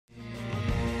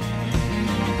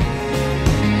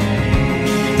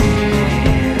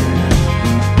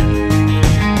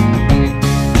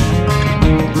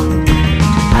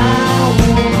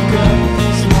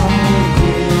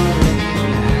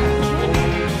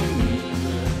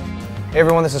Hey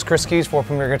everyone, this is Chris Kies for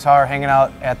Premier Guitar, hanging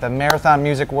out at the Marathon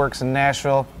Music Works in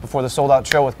Nashville before the sold-out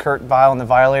show with Kurt Vile and the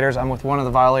Violators. I'm with one of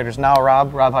the Violators now,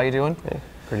 Rob. Rob, how you doing? Hey,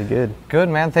 pretty good. Good,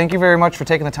 man. Thank you very much for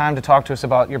taking the time to talk to us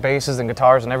about your basses and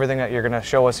guitars and everything that you're going to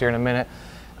show us here in a minute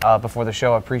before the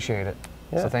show. I appreciate it.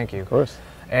 Yeah, so thank you. Of course.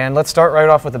 And let's start right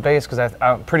off with the bass, because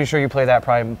I'm pretty sure you play that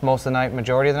probably most of the night,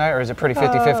 majority of the night, or is it pretty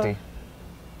 50-50?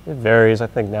 It varies. I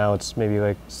think now it's maybe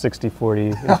like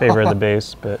 60-40 in favor of the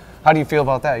bass, but... How do you feel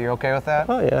about that? You're okay with that?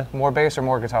 Oh, yeah. More bass or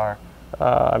more guitar?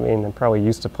 I mean, I'm probably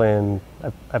used to playing...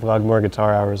 I've logged more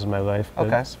guitar hours in my life, but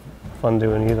it's fun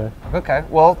doing either. Okay.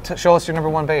 Well, show us your number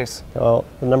one bass. Well,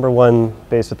 the number one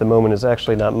bass at the moment is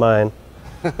actually not mine.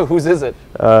 Whose is it?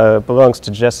 It belongs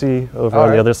to Jesse over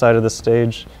on the other side of the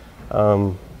stage.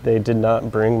 They did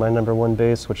not bring my number one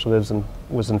bass, which was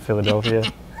in Philadelphia.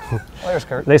 Well, there's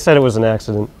Kurt. They said it was an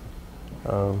accident.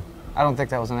 I don't think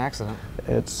that was an accident.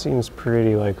 It seems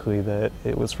pretty likely that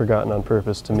it was forgotten on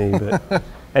purpose to me, but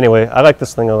anyway, I like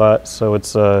this thing a lot. So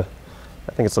it's I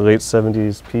think it's a late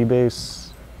 70s P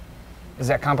Bass. Is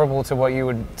that comparable to what you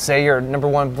would say your number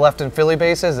one left in Philly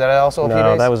bass is? Is that also a P Bass?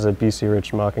 No, that was a BC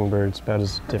Rich Mockingbird. It's about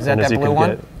as different as you could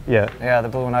get. Yeah. Yeah, the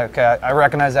blue one. Okay, I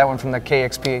recognize that one from the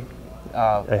KXP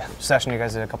session you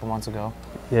guys did a couple months ago.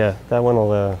 Yeah, that one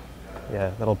will.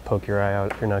 Yeah, that'll poke your eye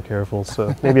out if you're not careful.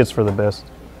 So maybe it's for the best.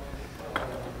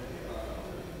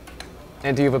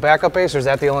 And do you have a backup bass, or is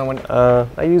that the only one?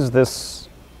 I use this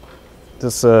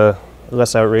less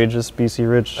outrageous BC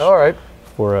Rich. All right.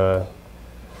 For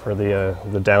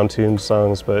the down-tuned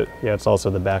songs, but yeah, it's also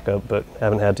the backup. But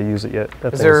haven't had to use it yet.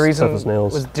 That is there a reason? Tough as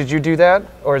nails. Did you do that,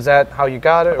 or is that how you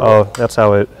got it? Oh, that's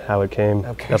how it came.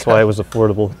 Okay. That's why it was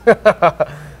affordable.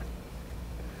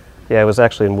 Yeah, it was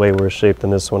actually in way worse shape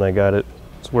than this when I got it.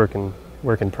 It's work in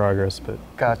progress, but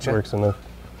gotcha. It works enough.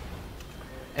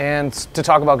 And to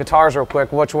talk about guitars real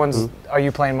quick, which ones are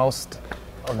you playing most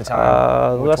of the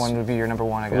time? Which one would be your number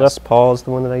one, I guess? Les Paul is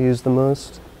the one that I use the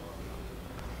most.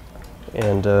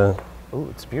 And ooh,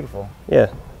 it's beautiful.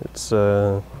 Yeah, it's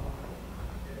got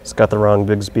the wrong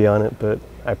Bigsby on it, but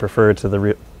I prefer it to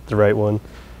the right one.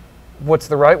 What's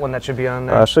the right one that should be on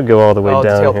there? I should go all the way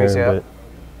down the here. Yeah. But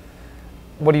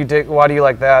what do you dig? Why do you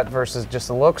like that versus just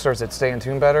the looks, or is it stay in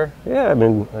tune better? Yeah, I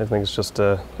mean, I think it's just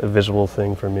a visual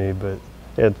thing for me, but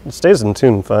it stays in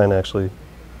tune fine actually.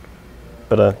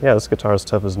 But yeah, this guitar is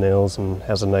tough as nails and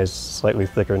has a nice, slightly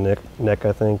thicker neck,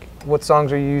 I think. What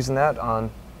songs are you using that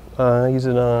on? I use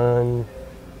it on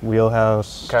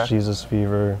Wheelhouse, Jesus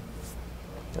Fever,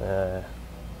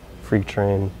 Freak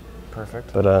Train.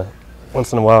 Perfect. But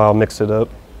once in a while I'll mix it up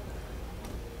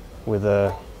with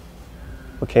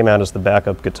what came out as the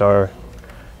backup guitar.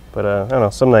 But I don't know,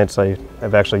 some nights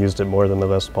I've actually used it more than the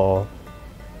Les Paul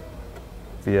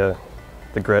via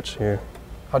the Gretsch here.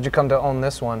 How'd you come to own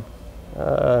this one?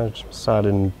 Saw it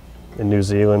in New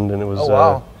Zealand, and it was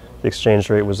the exchange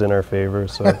rate was in our favor,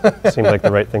 so it seemed like the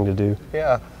right thing to do.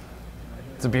 Yeah,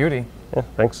 it's a beauty. Yeah,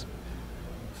 thanks.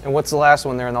 And what's the last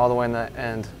one there and all the way in the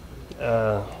end?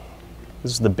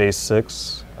 This is the Bass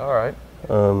 6. All right.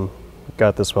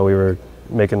 Got this while we were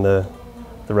making the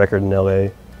record in LA.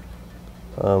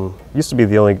 Used to be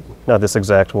the only, not this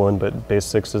exact one, but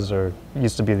Bass 6s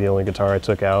used to be the only guitar I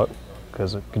took out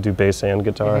because it could do bass and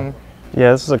guitar. Mm-hmm.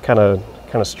 Yeah, this is a kind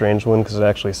of strange one because it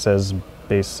actually says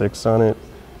Bass 6 on it,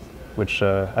 which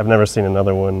I've never seen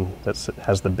another one that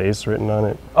has the bass written on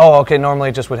it. Oh, okay. Normally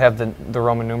it just would have the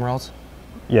Roman numerals.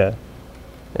 Yeah,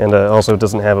 and also it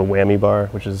doesn't have a whammy bar,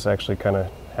 which is actually kind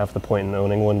of half the point in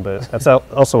owning one, but that's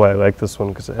also why I like this one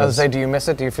because it has... I was gonna say, do you miss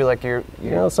it? Do you feel like you're...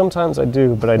 You know, sometimes I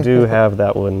do, but I do have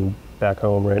that one back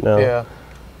home right now. Yeah.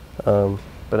 But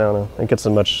I don't know, it gets a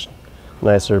much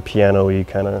nicer piano-y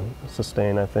kind of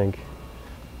sustain, I think,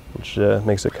 which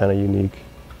makes it kind of unique.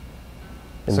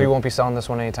 So you won't be selling this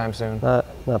one anytime soon?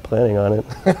 Not planning on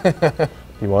it.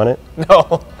 You want it?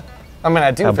 No. I mean,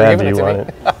 I do. How bad do you want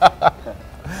it?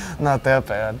 Not that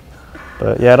bad.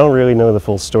 But yeah, I don't really know the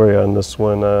full story on this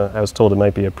one. I was told it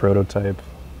might be a prototype.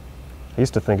 I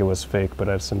used to think it was fake, but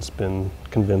I've since been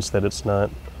convinced that it's not.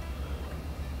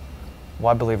 Well,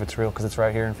 I believe it's real because it's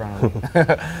right here in front of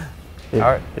me.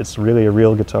 All right. It's really a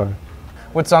real guitar.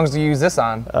 What songs do you use this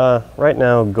on? Right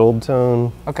now, Gold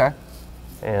Tone. Okay.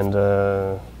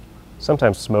 And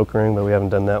sometimes Smoke Ring, but we haven't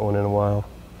done that one in a while.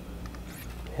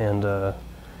 And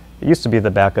it used to be the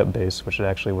backup bass, which it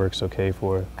actually works okay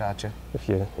for. Gotcha. If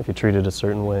you treat it a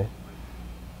certain way.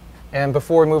 And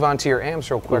before we move on to your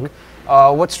amps real quick,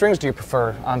 what strings do you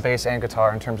prefer on bass and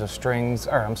guitar in terms of strings,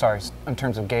 or I'm sorry, in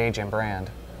terms of gauge and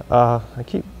brand? I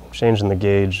keep changing the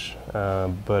gauge,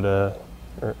 but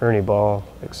Ernie Ball,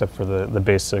 except for the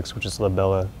bass 6, which is La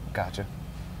Bella. Gotcha.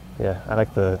 Yeah, I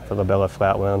like the labella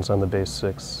flat wounds on the bass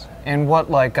 6. And what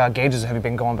gauges have you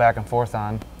been going back and forth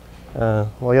on?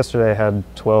 Well, yesterday I had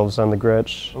 12s on the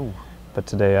Gretsch, Ooh. but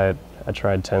today I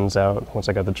tried 10s out once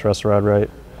I got the truss rod right.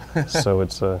 So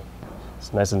it's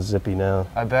nice and zippy now.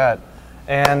 I bet.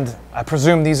 And I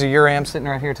presume these are your amps sitting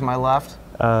right here to my left?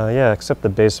 Yeah, except the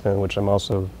Bassman, which I'm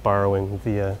also borrowing.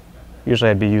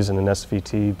 Usually I'd be using an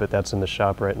SVT, but that's in the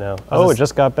shop right now. Oh, it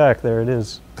just got back. There it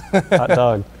is. Hot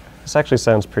dog. This actually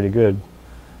sounds pretty good,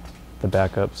 the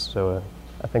backups. So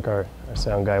I think our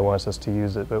sound guy wants us to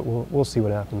use it, but we'll see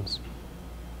what happens.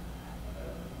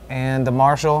 And the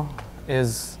Marshall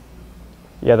is?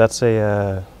 Yeah, that's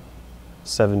a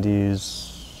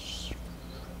 70s.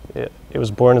 It was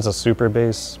born as a super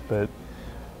bass, but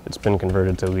it's been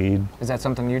converted to lead. Is that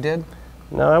something you did?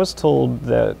 No, I was told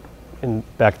that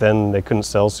back then they couldn't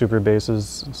sell super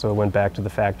basses, so it went back to the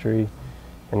factory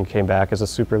and came back as a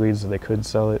super lead so they could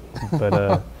sell it.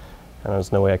 But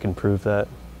there's no way I can prove that.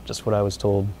 Just what I was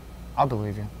told. I'll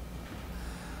believe you.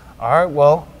 All right,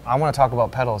 well, I want to talk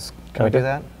about pedals. Can we do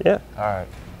that? Yeah. All right.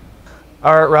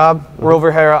 All right, Rob, we're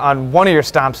over here on one of your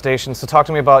stomp stations, so talk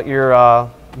to me about your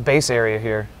bass area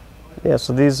here. Yeah,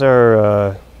 so these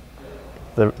are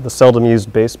the seldom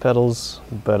used bass pedals,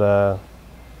 but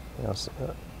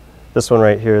this one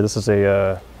right here, this is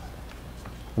the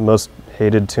most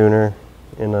hated tuner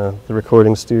in the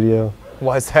recording studio.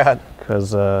 Why is that?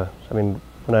 Because, I mean,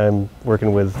 when I'm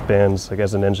working with bands, like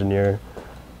as an engineer,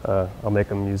 I'll make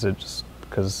them use it just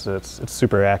because it's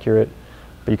super accurate.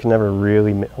 But you can never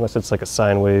really, unless it's like a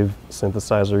sine wave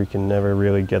synthesizer, you can never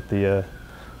really get the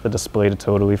display to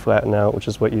totally flatten out, which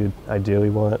is what you ideally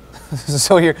want.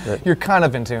 So you're kind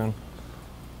of in tune.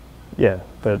 Yeah,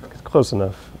 but close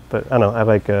enough. But I don't know, I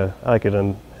like it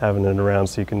on having it around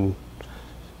so you can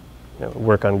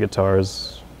work on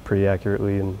guitars pretty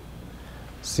accurately and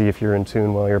see if you're in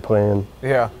tune while you're playing.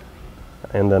 Yeah.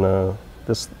 And then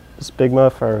this Big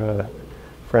Muff, our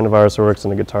friend of ours who works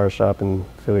in a guitar shop in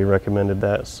Philly recommended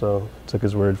that, so took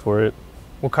his word for it.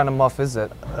 What kind of muff is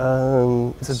it?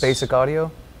 Is it basic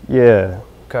audio? Yeah.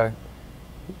 Okay.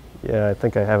 Yeah, I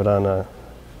think I have it on a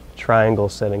triangle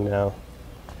setting now,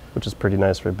 which is pretty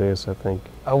nice for bass, I think.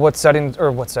 What songs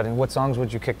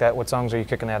would you kick that? What songs are you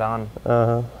kicking that on?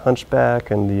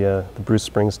 Hunchback and the Bruce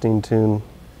Springsteen tune,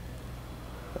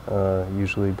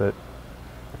 usually, but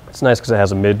it's nice because it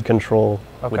has a mid control,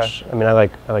 which, I mean, I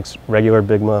like regular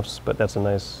big muffs, but that's a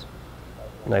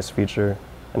nice feature.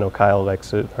 I know Kyle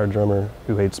likes it, our drummer,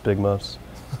 who hates big muffs.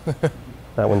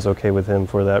 That one's okay with him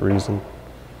for that reason.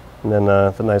 And then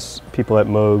the nice people at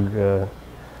Moog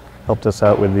helped us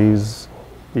out with these.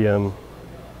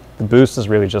 The boost is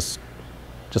really just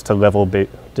to level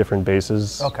different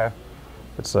basses. Okay.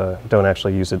 It's don't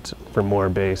actually use it for more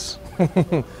bass.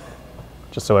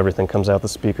 Just so everything comes out the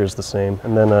speakers the same.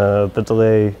 And then the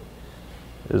delay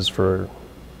is for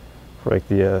like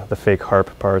the fake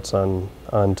harp parts on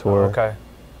tour. Oh, okay.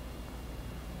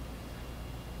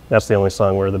 That's the only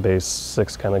song where the bass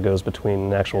 6 kind of goes between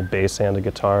an actual bass and a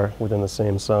guitar within the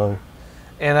same song.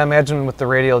 And I imagine with the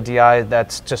radial DI,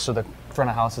 that's just so the front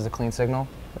of house is a clean signal?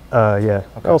 Yeah.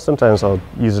 Okay. Well, sometimes I'll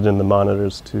use it in the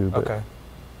monitors too. But okay.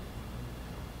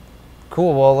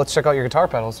 Cool. Well, let's check out your guitar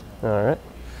pedals. All right.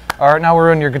 All right, now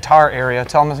we're in your guitar area.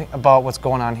 Tell me about what's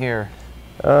going on here.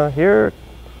 Here,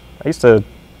 I used to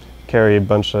carry a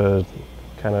bunch of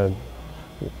kind of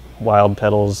wild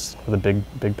pedals with a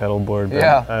big pedal board. But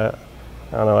yeah.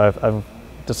 I don't know. I've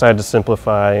decided to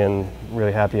simplify, and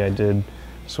really happy I did.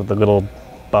 Just with the little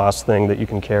Boss thing that you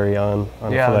can carry on a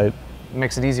flight. It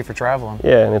makes it easy for traveling.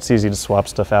 Yeah, and it's easy to swap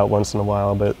stuff out once in a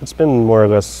while. But it's been more or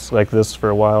less like this for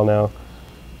a while now.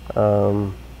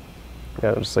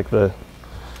 Yeah, just like the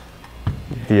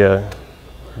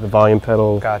volume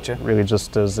pedal. Gotcha. Really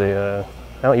just as a.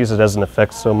 I don't use it as an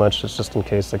effect so much. It's just in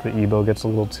case like the EBO gets a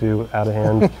little too out of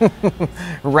hand.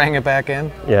 Rang it back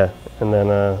in. Yeah, and then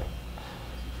the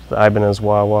Ibanez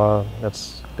wah wah.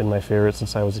 That's been my favorite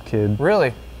since I was a kid.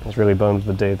 Really? I was really bummed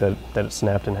the day that it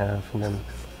snapped in half, and then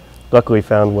luckily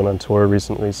found one on tour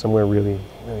recently, somewhere really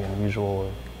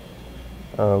unusual.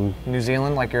 New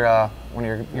Zealand, like your one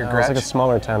of your It was like a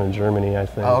smaller town in Germany, I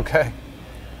think. Oh, okay.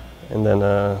 And then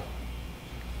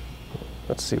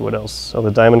let's see what else. Oh,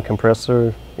 the Diamond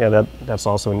compressor. Yeah, that's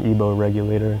also an EBO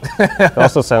regulator. It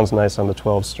also sounds nice on the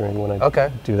 12 string when I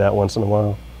do that once in a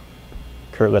while.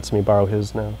 Kurt lets me borrow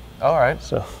his now. All right.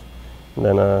 So, and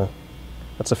then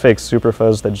that's a fake super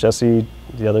fuzz that Jesse,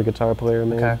 the other guitar player,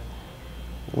 made. Okay.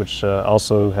 Which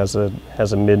also has a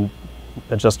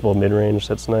adjustable mid range.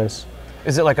 That's nice.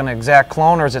 Is it like an exact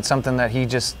clone, or is it something that he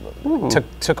just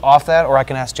took off that? Or I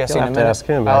can ask Jesse in a minute. You'll have to ask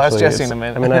him. I'll actually. ask Jesse in a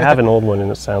minute. I mean, I have an old one,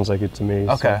 and it sounds like it to me.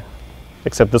 Okay. So.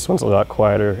 Except this one's a lot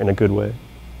quieter in a good way.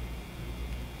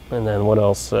 And then what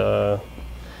else? I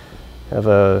have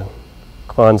a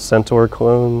Klon Centaur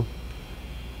clone.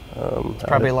 It's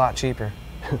probably a lot cheaper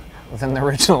than the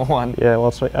original one. Yeah, well,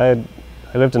 it's like I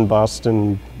lived in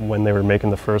Boston when they were making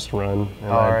the first run,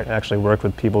 and I actually worked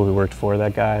with people who worked for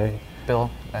that guy. Bill,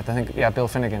 I think, yeah, Bill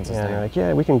Finnegan's his name. And they're like,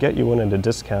 yeah, we can get you one at a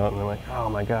discount. And I'm like, oh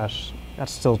my gosh,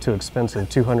 that's still too expensive,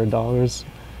 $200,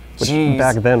 which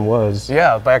back then was.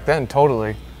 Yeah, back then,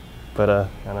 totally. But I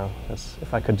don't know,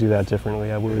 if I could do that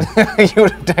differently, I would. You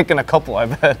would have taken a couple, I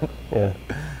bet. Yeah.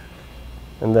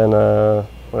 And then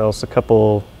what else? A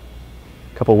couple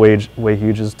way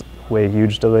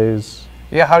huge delays.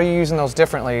 Yeah, how are you using those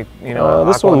differently? You know,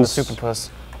 this Aqua and the one's Superpuss.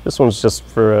 This one's just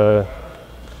for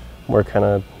more kind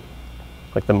of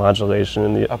like the modulation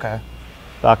and the. Okay.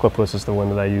 The Aquapus is the one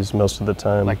that I use most of the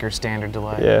time. Like your standard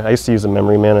delay. Yeah, I used to use a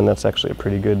Memory Man, and that's actually a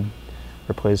pretty good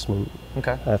replacement.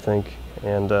 Okay. I think,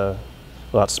 and a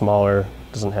lot smaller.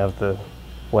 Doesn't have the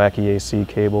wacky AC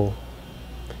cable.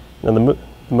 And the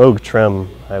Moog Trem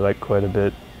I like quite a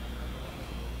bit.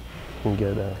 You can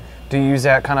get. Do you use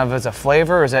that kind of as a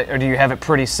flavor, or do you have it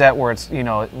pretty set where it's, you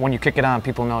know, when you kick it on,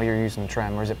 people know you're using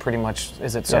Trem, or is it pretty much,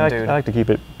 is it subdued? I like to keep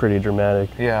it pretty dramatic.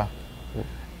 Yeah.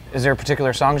 Is there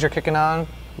particular songs you're kicking on?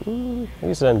 I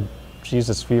used it on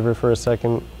Jesus Fever for a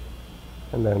second,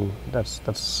 and then that's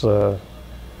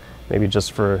maybe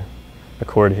just for a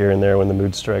chord here and there when the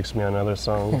mood strikes me on other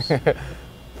songs.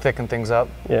 Thicken things up.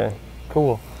 Yeah.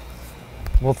 Cool.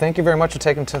 Well, thank you very much for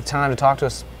taking the time to talk to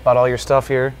us about all your stuff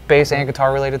here, bass and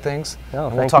guitar related things. Oh,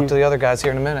 and we'll talk to the other guys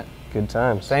here in a minute. Good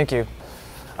times. Thank you.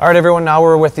 All right, everyone, now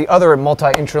we're with the other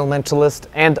multi-instrumentalist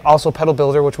and also pedal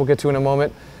builder, which we'll get to in a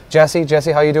moment.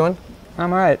 Jesse, how you doing?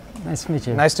 I'm all right. Nice to meet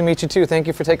you. Nice to meet you too. Thank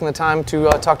you for taking the time to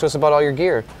talk to us about all your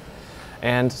gear.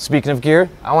 And speaking of gear,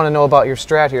 I want to know about your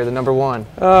Strat here, the #1.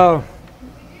 Oh,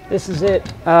 this is it.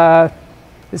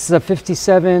 This is a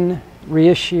 57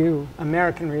 reissue,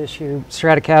 American reissue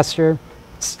Stratocaster,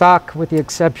 stock with the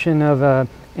exception of a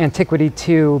Antiquity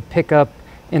 2 pickup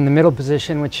in the middle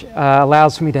position, which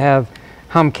allows me to have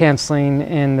hum canceling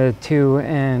in the 2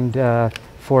 and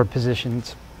 4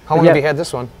 positions. How long have you had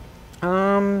this one?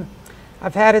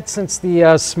 I've had it since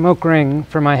the Smoke Ring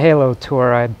for my Halo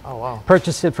tour. I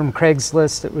purchased it from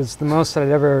Craigslist. It was the most that I'd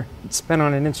ever spent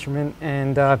on an instrument,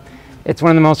 and it's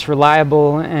one of the most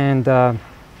reliable and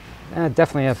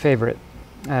definitely a favorite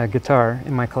guitar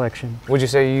in my collection. Would you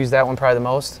say you use that one probably the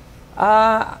most?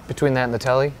 Between that and the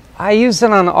Telly? I used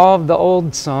it on all of the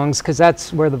old songs because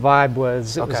that's where the vibe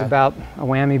was. It was about a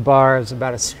whammy bar, it was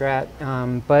about a Strat,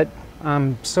 but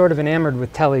I'm sort of enamored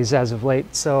with Tellys as of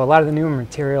late, so a lot of the newer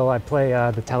material I play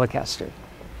the Telecaster.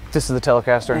 This is the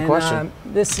Telecaster in question?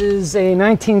 This is a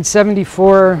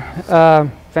 1974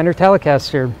 Fender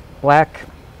Telecaster, black,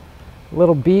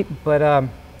 little beat, but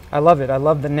I love it. I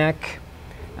love the neck.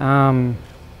 I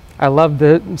love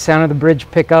the sound of the bridge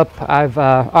pickup. I've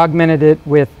augmented it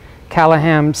with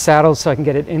Callahan saddles so I can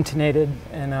get it intonated,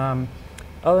 and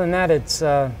other than that, it's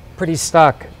pretty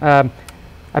stock.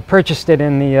 I purchased it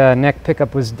and the neck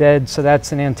pickup was dead, so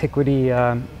that's an Antiquity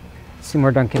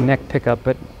Seymour Duncan neck pickup,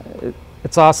 but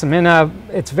it's awesome. And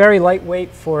it's very lightweight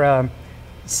for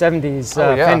 70s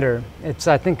Fender. It's,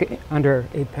 I think, under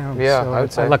 8 pounds, so I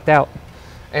would say. I lucked out.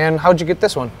 And how'd you get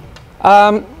this one?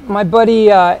 My buddy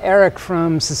Eric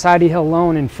from Society Hill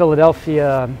Loan in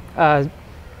Philadelphia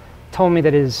told me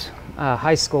that his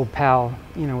high school pal,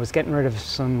 was getting rid of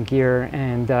some gear,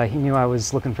 and he knew I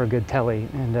was looking for a good telly,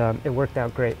 and it worked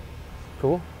out great.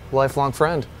 Cool, lifelong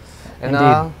friend. And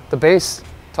Indeed. The bass,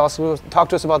 talk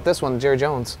to us about this one, Jerry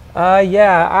Jones.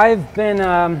 Yeah, I've been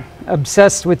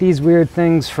obsessed with these weird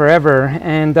things forever,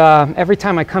 and every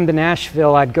time I come to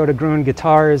Nashville, I'd go to Gruen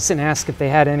Guitars and ask if they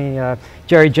had any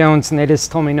Jerry Jones, and they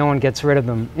just told me no one gets rid of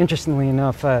them. Interestingly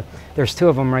enough, there's 2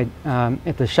 of them right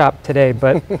at the shop today,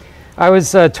 but I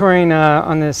was touring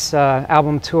on this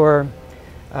album tour.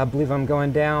 I believe I'm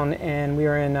going down, and we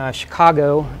were in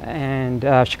Chicago, and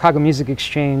Chicago Music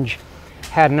Exchange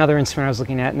had another instrument I was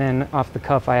looking at, and then off the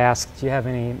cuff I asked, do you have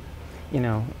any,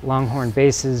 Longhorn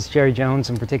basses, Jerry Jones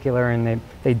in particular, and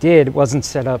they did. It wasn't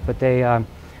set up, but they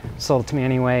sold it to me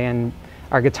anyway, and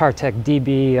our guitar tech,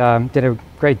 DB, did a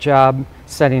great job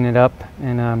setting it up,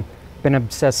 and been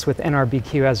obsessed with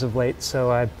NRBQ as of late, so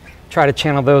I try to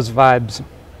channel those vibes.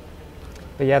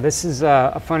 But yeah, this is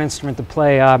a fun instrument to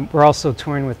play. We're also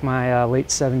touring with my late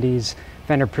 70s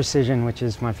Fender Precision, which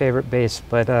is my favorite bass,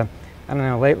 but I don't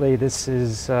know, lately this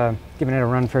is giving it a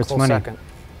run for its money. Second.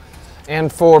 And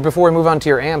before we move on to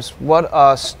your amps,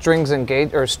 what strings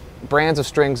brands of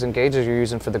strings and gauges you're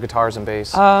using for the guitars and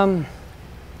bass?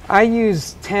 I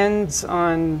use 10s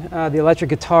on the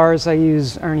electric guitars. I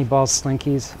use Ernie Ball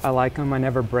Slinkies. I like them. I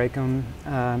never break them.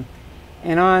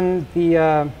 And on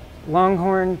the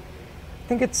Longhorn, I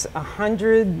think it's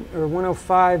 100 or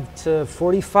 105 to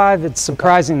 45. It's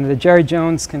surprising. The Jerry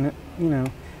Jones can,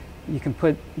 you can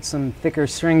put some thicker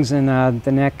strings and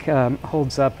the neck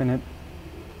holds up and it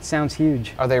sounds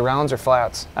huge. Are they rounds or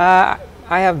flats?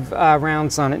 I have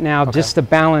rounds on it now, just to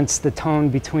balance the tone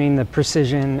between the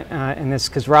precision and this,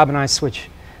 because Rob and I switch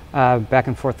back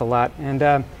and forth a lot.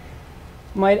 And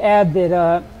might add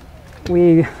that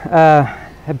we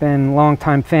have been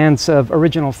longtime fans of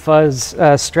Original Fuzz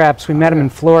straps. We met them in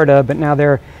Florida, but now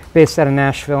they're based out of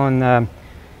Nashville, and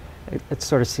it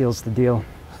sort of seals the deal.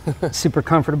 Super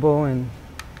comfortable and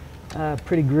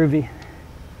pretty groovy.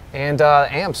 And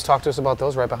amps, talk to us about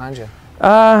those right behind you.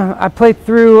 I play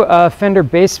through Fender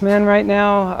Bassman right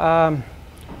now.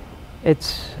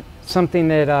 It's something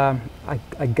that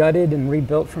I gutted and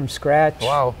rebuilt from scratch.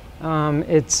 Wow.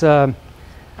 It's a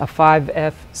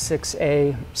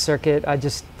 5F6A circuit. I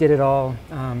just did it all,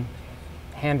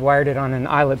 hand wired it on an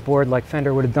eyelet board like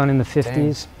Fender would have done in the 50s.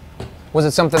 Dang. Was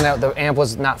it something that the amp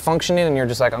was not functioning and you're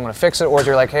just like, I'm going to fix it, or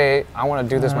you're like, hey, I want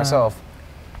to do this myself?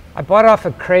 I bought it off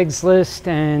of Craigslist,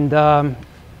 and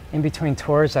in between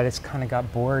tours, I just kind of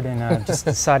got bored and just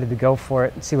decided to go for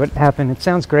it and see what happened. It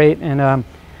sounds great, and I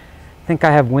think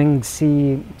I have Wing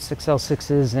C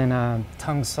 6L6s and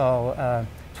Tongue Saw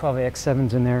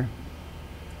 12AX7s in there.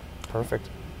 Perfect.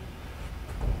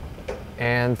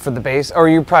 And for the bass, or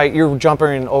you're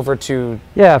jumping over to...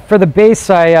 Yeah, for the bass,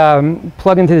 I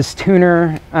plug into this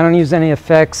tuner. I don't use any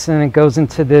effects, and it goes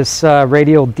into this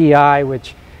radial DI,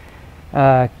 which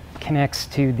connects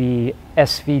to the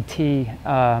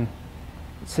SVT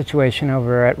situation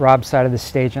over at Rob's side of the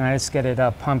stage, and I just get it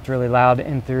pumped really loud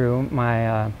in through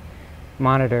my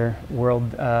monitor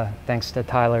world, thanks to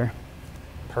Tyler.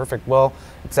 Perfect. Well,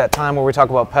 it's that time where we talk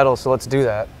about pedals, so let's do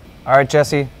that. All right,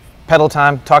 Jesse, pedal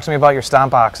time. Talk to me about your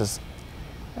stomp boxes.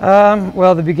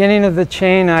 Well, the beginning of the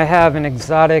chain, I have an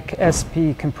exotic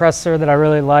SP compressor that I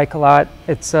really like a lot.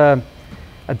 It's a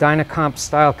Dynacomp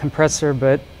style compressor,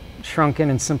 but shrunken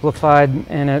and simplified,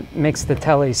 and it makes the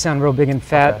telly sound real big and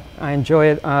fat. Okay. I enjoy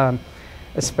it,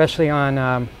 especially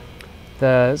on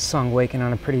the song Waking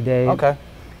on a Pretty Day. Okay.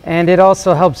 And it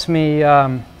also helps me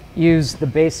use the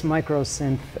bass micro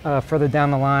synth further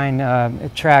down the line.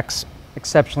 It tracks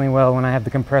exceptionally well when I have the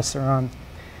compressor on.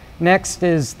 Next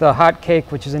is the Hot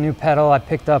Cake, which is a new pedal I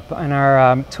picked up on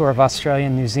our tour of Australia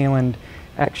and New Zealand.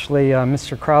 Actually,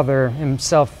 Mr. Crowther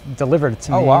himself delivered it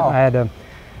to me. Oh, wow. I had a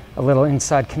little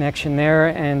inside connection there,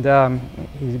 and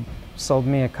he sold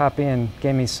me a copy and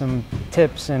gave me some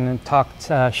tips and talked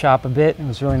shop a bit. It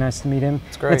was really nice to meet him.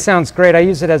 It's great. It sounds great. I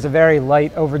use it as a very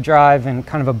light overdrive and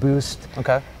kind of a boost.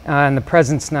 Okay. And the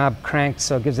presence knob cranked,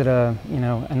 so it gives it a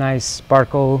a nice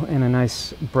sparkle and a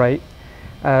nice bright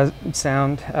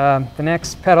sound. The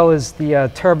next pedal is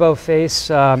the Turbo Face.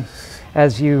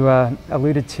 As you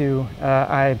alluded to,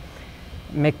 I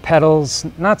make pedals,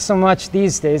 not so much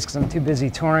these days because I'm too busy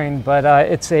touring, but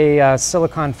it's a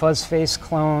Silicon Fuzz Face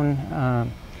clone.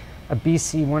 A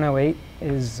BC 108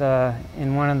 is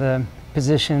in one of the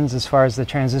positions as far as the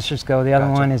transistors go. The other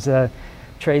one is a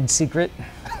trade secret.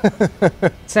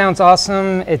 It sounds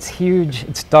awesome. It's huge.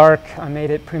 It's dark. I made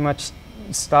it pretty much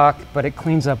stock, but it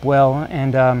cleans up well,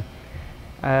 and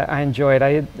I enjoy it.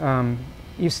 I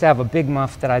used to have a big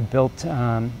muff that I built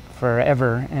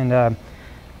forever, and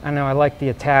I know I like the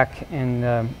attack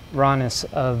and rawness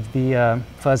of the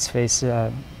Fuzz Face.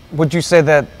 Would you say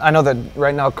that, I know that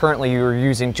right now currently you're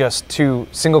using just 2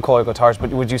 single coil guitars, but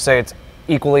would you say it's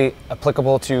equally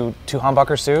applicable to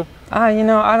humbuckers too? I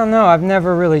don't know. I've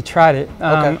never really tried it.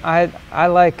 Okay. I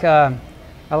like a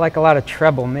lot of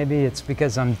treble. Maybe it's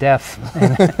because I'm deaf.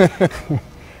 And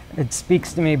it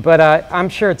speaks to me, but I'm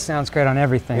sure it sounds great on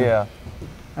everything. Yeah.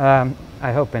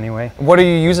 I hope anyway. What are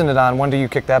you using it on? When do you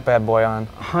kick that bad boy on?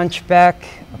 Hunchback.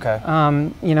 Okay.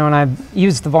 And I've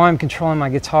used the volume control on my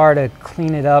guitar to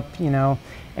clean it up,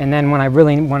 and then when I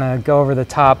really want to go over the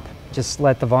top, just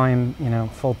let the volume,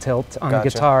 full tilt on the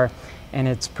guitar, and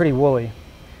it's pretty woolly.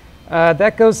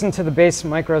 That goes into the bass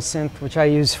micro synth, which I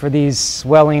use for these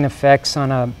swelling effects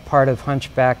on a part of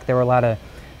Hunchback. There were a lot of,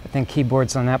 I think,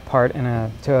 keyboards on that part,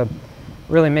 and to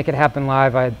really make it happen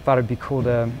live, I thought it'd be cool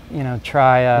to,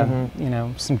 try,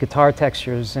 some guitar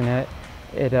textures, and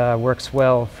it works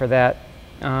well for that.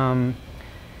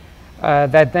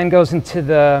 That then goes into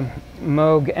the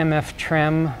Moog MF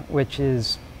Trem, which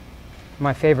is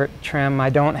my favorite trem. I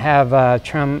don't have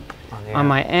trem on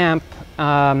my amp.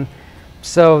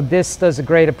 So this does a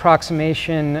great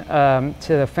approximation to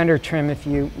the Fender trim if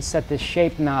you set this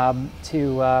shape knob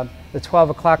to the 12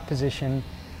 o'clock position.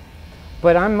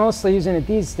 But I'm mostly using it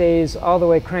these days all the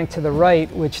way cranked to the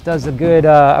right, which does a good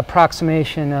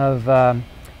approximation of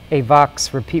a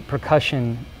Vox repeat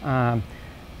percussion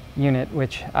unit,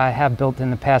 which I have built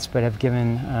in the past but have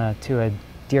given to a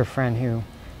dear friend who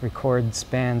records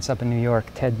bands up in New York,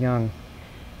 Ted Young.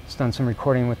 He's done some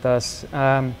recording with us.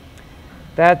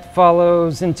 That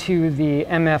follows into the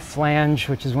MF flange,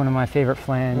 which is one of my favorite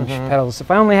flange pedals. If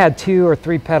I only had 2 or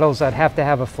 3 pedals, I'd have to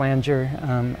have a flanger.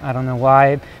 I don't know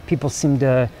why. People seem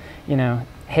to, you know,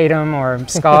 hate them or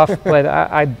scoff, but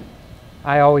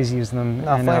I always use them.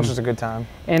 No, flange is a good time.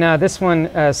 And this one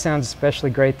sounds especially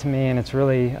great to me, and it's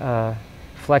really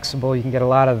flexible. You can get a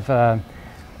lot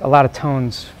of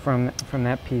tones from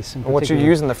that piece. What you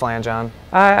using the flange on?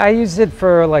 I use it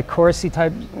for like chorusy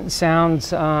type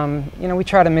sounds. You know, we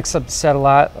try to mix up the set a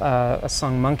lot. A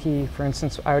song Monkey, for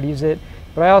instance, I would use it.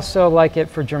 But I also like it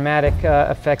for dramatic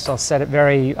effects. I'll set it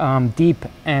very deep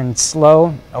and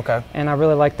slow. Okay. And I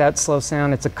really like that slow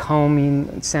sound. It's a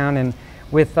combing sound, and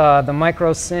with the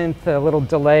micro synth, a little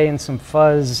delay and some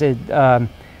fuzz, it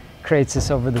creates this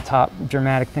over-the-top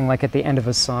dramatic thing, like at the end of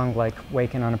a song, like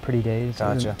 "Waking on a Pretty Day,"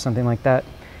 gotcha. Something like that.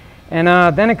 And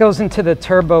then it goes into the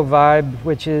turbo vibe,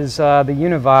 which is the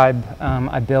Univibe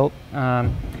I built.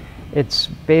 It's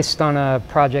based on a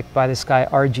project by this guy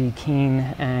R.G. Keene,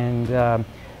 and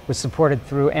was supported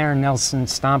through Aaron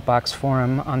Nelson's Stompbox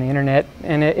forum on the internet.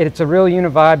 And it's a real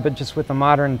Univibe, but just with a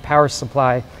modern power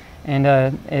supply. And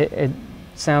it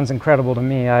sounds incredible to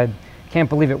me. I can't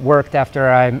believe it worked after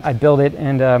I built it,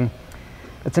 and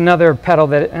it's another pedal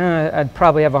that I'd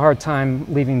probably have a hard time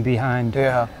leaving behind.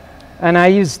 Yeah. And I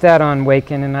use that on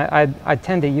Waken, and I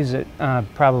tend to use it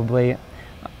probably,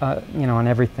 you know, on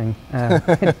everything.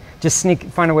 Just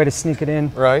find a way to sneak it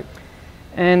in. Right.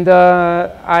 And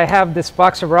I have this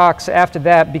box of rocks after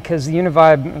that because the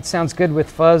Univibe, it sounds good with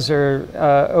fuzz or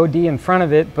OD in front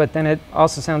of it, but then it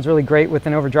also sounds really great with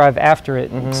an overdrive after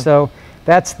it. So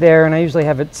that's there, and I usually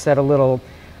have it set a little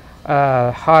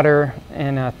hotter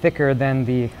and thicker than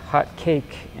the hot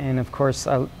cake. And of course,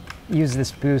 I use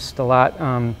this boost a lot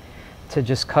to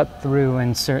just cut through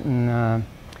in certain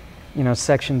you know,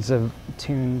 sections of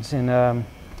tunes, and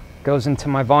goes into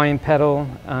my volume pedal,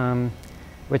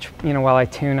 which, you know, while I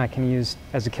tune, I can use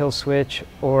as a kill switch,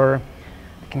 or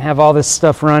I can have all this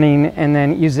stuff running and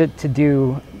then use it to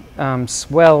do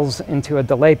swells into a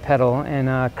delay pedal.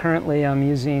 And currently I'm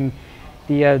using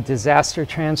the Disaster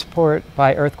Transport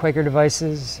by Earthquaker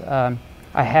Devices.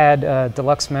 I had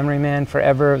Deluxe Memory Man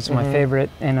forever. It was my favorite,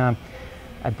 and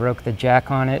I broke the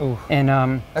jack on it. And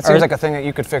that seems like a thing that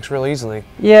you could fix real easily.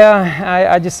 Yeah,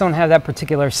 I just don't have that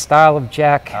particular style of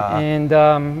jack.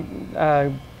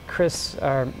 And Chris,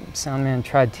 our sound man,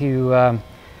 tried to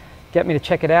get me to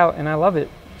check it out, and I love it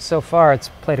so far. It's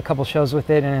played a couple shows with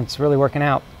it, and it's really working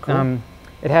out. Cool.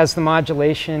 It has the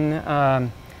modulation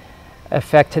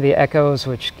effect to the echoes,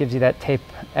 which gives you that tape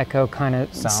echo kind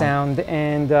of sound.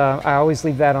 And I always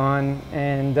leave that on,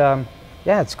 and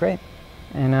yeah, it's great.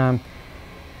 And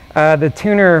the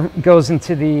tuner goes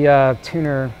into the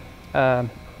tuner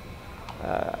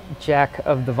jack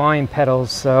of the volume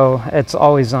pedals, so it's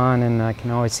always on, and I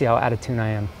can always see how out of tune I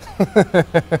am.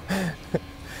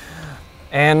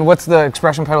 And what's the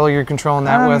expression pedal you're controlling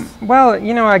that with? Well,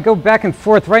 you know, I go back and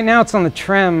forth. Right now it's on the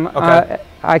trem. Okay.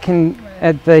 I can,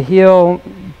 at the heel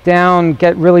down,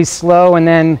 get really slow, and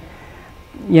then,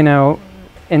 you know,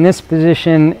 in this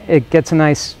position, it gets a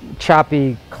nice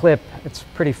choppy clip. It's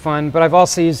pretty fun, but I've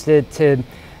also used it to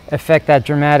affect that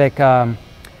dramatic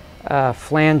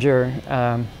flanger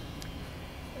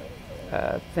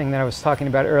thing that I was talking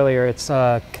about earlier. It's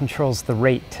controls the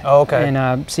rate. Oh, okay.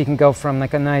 And so you can go from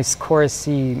like a nice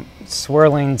chorusy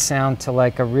swirling sound to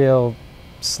like a real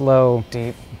slow,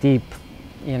 deep,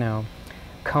 you know,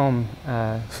 comb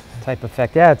type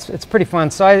effect. Yeah, it's pretty fun.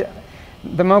 So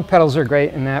the Moog pedals are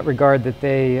great in that regard, that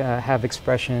they have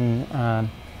expression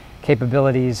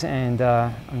capabilities, and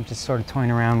I'm just sort of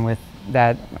toying around with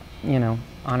that, you know,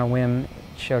 on a whim,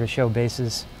 show-to-show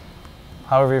basis.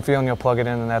 However you're feeling, you'll plug it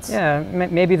in, and that's... Yeah,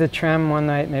 maybe the trem one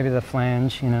night, maybe the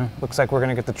flange, you know. Looks like we're going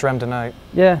to get the trem tonight.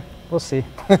 Yeah, we'll see.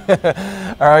 All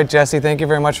right, Jesse, thank you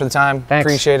very much for the time. Thanks.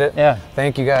 Appreciate it. Yeah.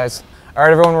 Thank you, guys. All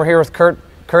right, everyone, we're here with Kurt.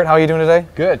 Kurt, how are you doing today?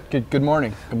 Good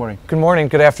morning. Good morning. Good morning.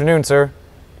 Good afternoon, sir.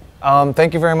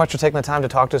 Thank you very much for taking the time to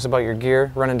talk to us about your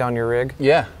gear, running down your rig.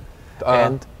 Yeah.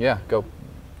 And yeah, go.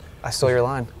 I stole your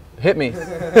line. Hit me.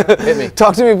 Hit me.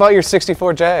 Talk to me about your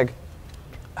 64 Jag.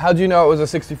 How'd you know it was a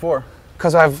 64?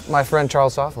 Because I have my friend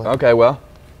Charles Softly. Okay, well,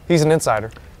 He's an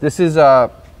insider. This is, I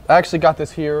actually got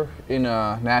this here in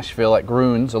Nashville at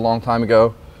Groon's a long time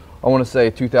ago. I want to say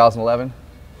 2011.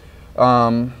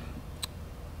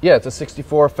 Yeah, it's a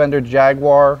 64 Fender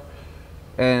Jaguar,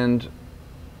 and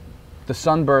the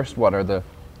Sunburst, are the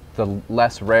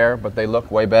less rare, but they look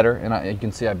way better, and you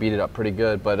can see I beat it up pretty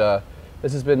good, but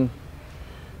this has been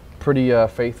pretty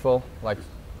faithful, like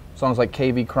songs like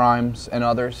KV Crimes and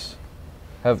others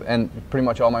and pretty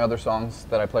much all my other songs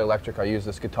that I play electric, I use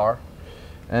this guitar,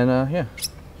 and yeah.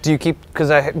 Do you keep,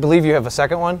 because I believe you have a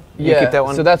second one? Yeah, you keep that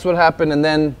one? So that's what happened, and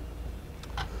then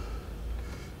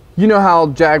you know how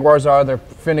Jaguars are, they're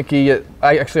finicky.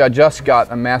 I just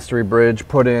got a mastery bridge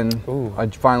put in. Ooh. I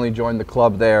finally joined the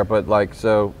club there, but like,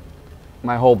 so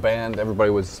my whole band,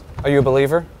 everybody was... Are you a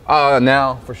believer?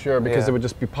 Now, for sure, because Yeah. it would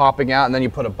just be popping out, and then you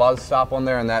put a buzz stop on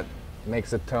there, and that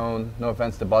makes the tone, no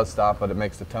offense to buzz stop, but it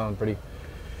makes the tone pretty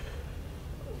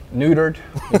neutered.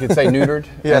 You could say neutered.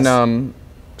 Yes.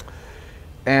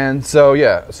 And so,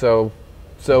 yeah, so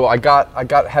I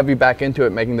got heavy back into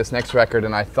it making this next record,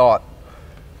 and I thought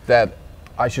that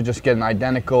I should just get an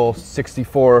identical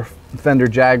 64 Fender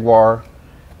Jaguar,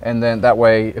 and then that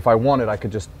way, if I wanted, I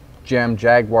could just jam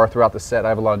Jaguar throughout the set. I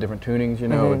have a lot of different tunings, you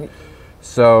know. Mhm.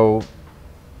 So,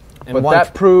 And but one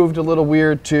that proved a little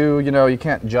weird too. You know, you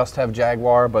can't just have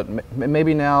Jaguar, but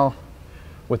maybe now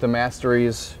with the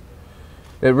masteries,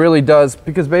 it really does,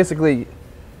 because basically,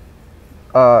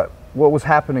 what was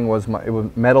happening was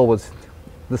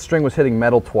the string was hitting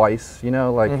metal twice. You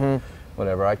know, like.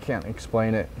 Whatever, I can't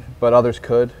explain it, but others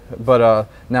could. But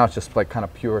now it's just like kind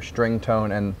of pure string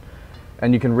tone,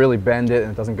 and you can really bend it,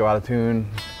 and it doesn't go out of tune.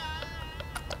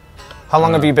 How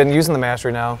long have you been using the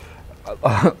mastery now?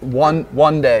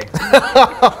 One day.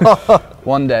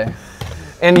 One day.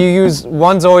 And you use,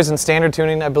 one's always in standard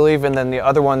tuning, I believe, and then the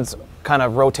other one's kind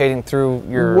of rotating through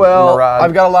your Mirage.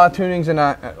 I've got a lot of tunings, and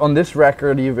on this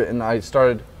record even, I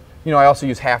started, you know, I also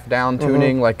use half down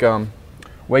tuning, like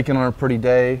Waking on a Pretty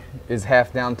Day is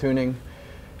half down tuning,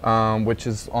 which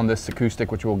is on this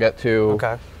acoustic, which we'll get to.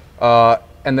 Okay.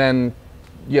 And then,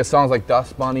 yeah, songs like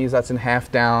Dust Bunnies, that's in half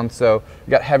down. So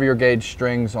you got heavier gauge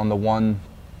strings on the one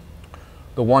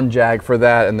Jag for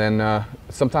that, and then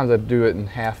sometimes I do it in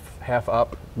half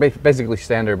up, basically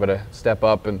standard, but a step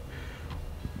up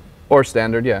or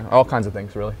standard, yeah, all kinds of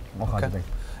things really, all kinds of things.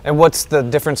 And what's the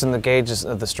difference in the gauges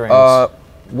of the strings?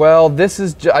 Well, this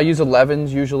is I use 11s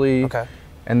usually. Okay.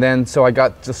 And then, so I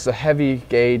got just a heavy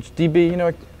gauge. DB, you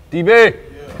know, DB? Yeah.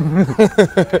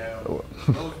 Those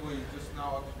were just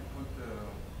now actually put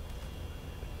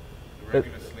the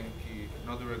regular slinky,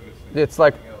 not the regular slinky. It's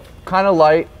like kind of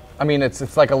light. I mean,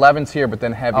 it's like 11s here, but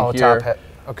then heavy here.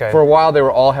 Okay. For a while, they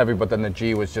were all heavy, but then the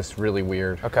G was just really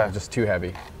weird. Okay. Just too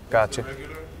heavy. Gotcha.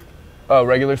 Regular? Oh,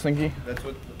 regular slinky? That's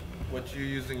what you're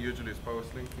using usually is power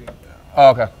slinky.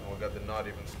 Oh, okay. And we got the not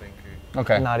even slinky.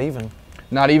 Okay. Not even.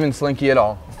 Not even slinky at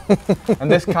all.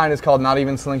 And this kind is called not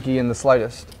even slinky in the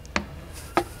slightest.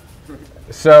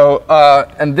 So,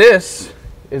 and this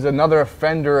is another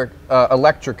Fender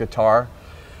electric guitar.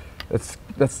 It's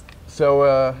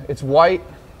white.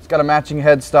 It's got a matching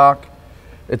headstock.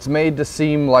 It's made to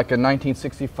seem like a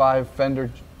 1965 Fender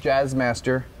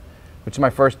Jazzmaster, which is my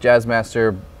first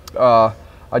Jazzmaster.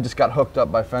 I just got hooked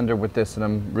up by Fender with this, and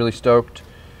I'm really stoked.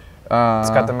 It's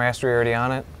got the mastery already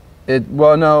on it.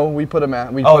 Well, no, we put a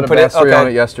mastery on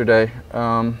it yesterday.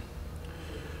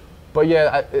 But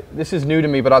yeah, this is new to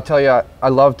me. But I'll tell you, I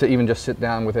love to even just sit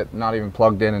down with it, not even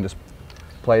plugged in, and just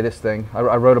play this thing. I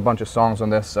wrote a bunch of songs on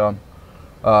this. So,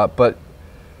 but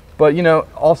you know,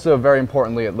 also very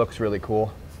importantly, it looks really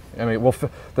cool. I mean, well,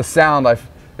 the sound.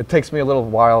 It takes me a little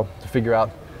while to figure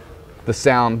out the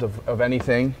sound of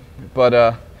anything,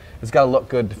 but. It's got to look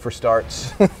good for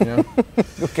starts, you know.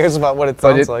 Who cares about what it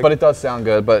sounds like? But it does sound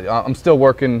good. But I'm still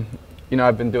working. You know,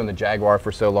 I've been doing the Jaguar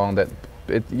for so long that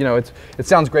it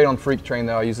sounds great on Freak Train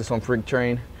though. I use this on Freak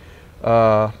Train.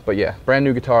 But yeah, brand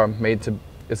new guitar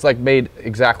it's like made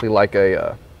exactly like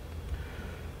a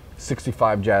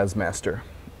 65 Jazzmaster.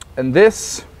 And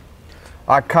this,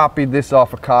 I copied this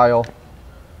off of Kyle.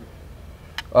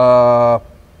 But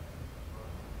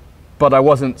I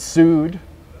wasn't sued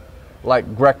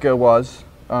like Greco was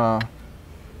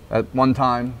at one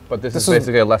time, but this is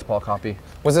basically a Les Paul copy.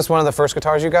 Was this one of the first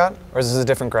guitars you got, or is this a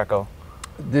different Greco?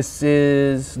 This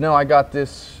is, no, I got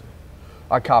this,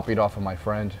 I copied off of my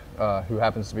friend, who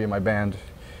happens to be in my band,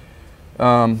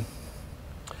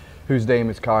 whose name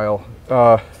is Kyle.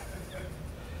 And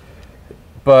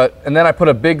then I put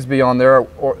a Bigsby on there,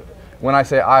 or when I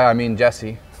say I mean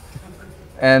Jesse.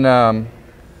 And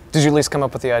did you at least come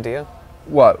up with the idea?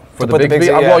 What, for the put the Bigsby? Bigsby,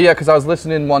 yeah. Well, yeah, because I was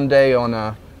listening one day on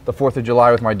the 4th of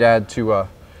July with my dad to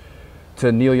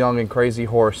to Neil Young and Crazy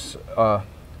Horse. I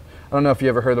don't know if you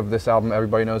ever heard of this album,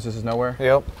 Everybody Knows This Is Nowhere?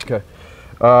 Yep. Okay.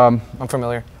 I'm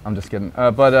familiar. I'm just kidding.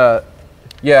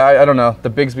 Yeah, I don't know. The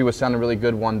Bigsby was sounding really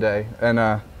good one day,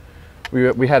 and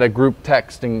we had a group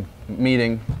texting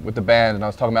meeting with the band, and I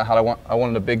was talking about how I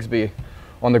wanted a Bigsby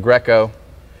on the Greco,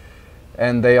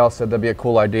 and they all said that'd be a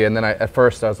cool idea. And then at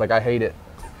first I was like, I hate it,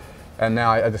 and now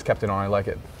I just kept it on. I like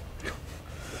it.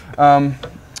 And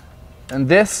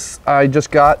this I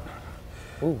just got.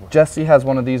 Ooh. Jesse has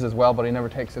one of these as well, but he never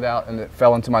takes it out, and it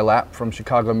fell into my lap from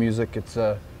Chicago Music. It's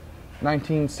a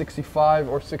 1965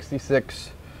 or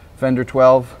 66 Fender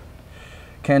 12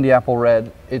 Candy Apple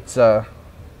Red. It's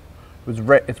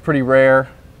pretty rare,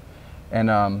 and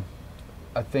I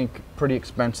think pretty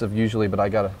expensive usually, but I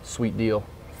got a sweet deal.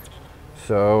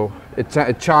 So it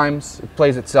chimes, it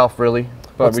plays itself really,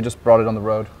 but we just brought it on the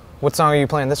road. What song are you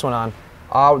playing this one on?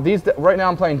 Right now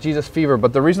I'm playing Jesus Fever,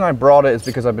 but the reason I brought it is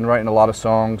because I've been writing a lot of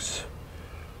songs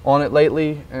on it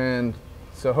lately, and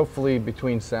so hopefully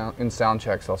between sound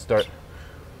checks I'll start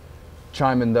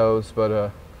chiming those,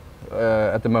 but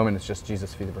at the moment it's just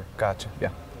Jesus Fever. Gotcha.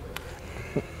 Yeah.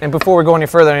 And before we go any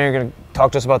further, I know you're going to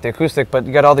talk to us about the acoustic, but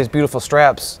you got all these beautiful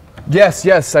straps.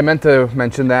 Yes, I meant to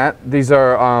mention that. These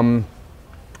are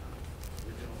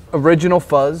original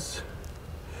fuzz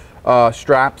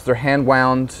straps. They're hand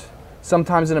wound,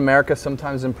 sometimes in America,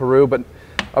 sometimes in Peru, but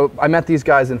I met these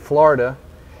guys in Florida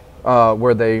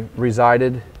where they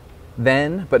resided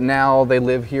then, but now they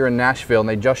live here in Nashville, and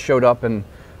they just showed up and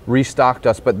restocked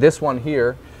us. But this one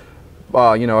here,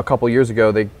 you know, a couple years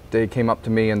ago, they came up to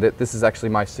me, and this is actually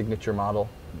my signature model.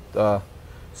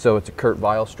 So it's a Kurt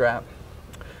Vile strap.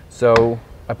 So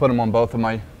I put them on both of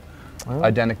my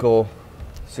identical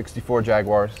 64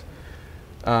 Jaguars.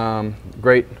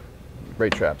 Great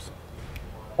traps.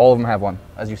 All of them have one,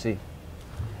 as you see.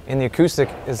 And the acoustic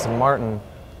is a Martin.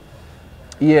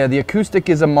 Yeah, the acoustic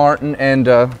is a Martin, and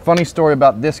funny story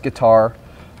about this guitar,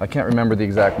 I can't remember the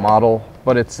exact model,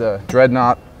 but it's a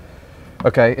Dreadnought.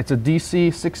 Okay, it's a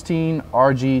DC-16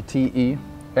 RGTE,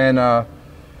 and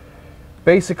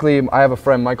basically I have a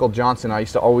friend, Michael Johnson. I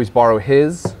used to always borrow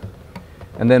his,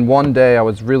 and then one day I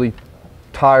was really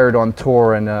tired on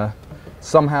tour, and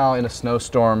somehow in a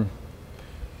snowstorm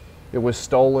it was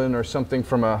stolen or something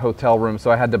from a hotel room,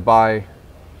 so I had to buy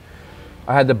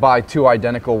two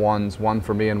identical ones, one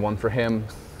for me and one for him,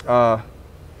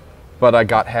 but I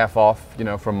got half off, you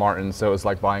know, from Martin, so it was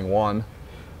like buying one.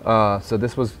 So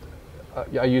this was,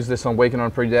 I used this on Waking on a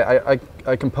Pretty Day.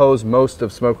 I composed most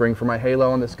of Smoke Ring for my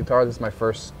Halo on this guitar. This is my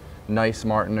first nice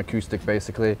Martin acoustic,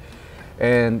 basically.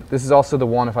 And this is also the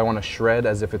one if I want to shred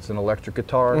as if it's an electric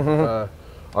guitar.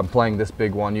 Mm-hmm. I'm playing this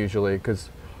big one usually, because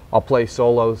I'll play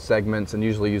solo segments and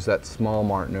usually use that small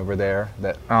Martin over there.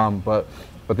 But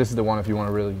this is the one if you want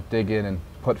to really dig in and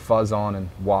put fuzz on and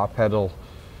wah pedal,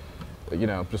 you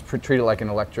know, just treat it like an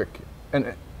electric.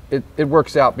 And it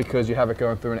works out because you have it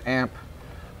going through an amp,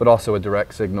 but also a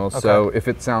direct signal. Okay. So if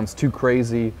it sounds too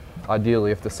crazy,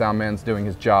 ideally if the sound man's doing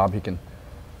his job, he can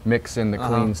mix in the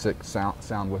clean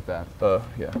sound with that.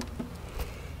 Yeah.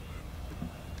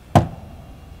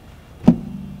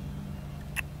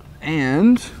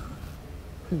 And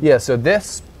yeah, so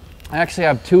this, I actually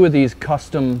have two of these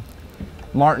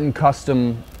Martin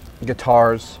custom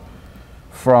guitars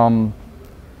from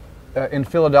in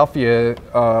Philadelphia,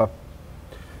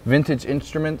 Vintage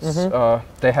Instruments. Mm-hmm.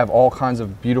 They have all kinds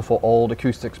of beautiful old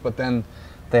acoustics, but then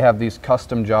they have these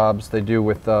custom jobs they do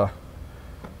with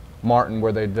Martin,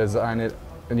 where they design it,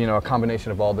 and you know, a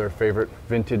combination of all their favorite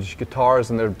vintage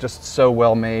guitars, and they're just so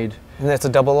well made. And that's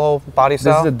a 00 body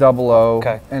style? This is a 00.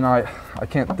 Okay. And I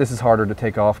can't, this is harder to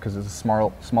take off because it's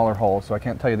a smaller hole, so I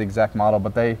can't tell you the exact model,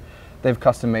 but they've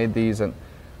custom made these, and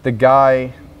the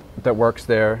guy that works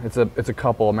there, it's a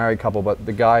couple, a married couple, but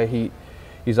the guy,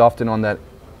 he's often on that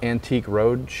Antique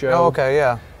Road show. Oh, okay,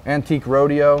 yeah. Antique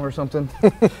Rodeo or something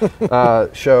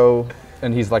show,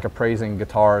 and he's like appraising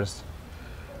guitars.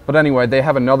 But anyway, they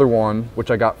have another one, which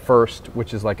I got first,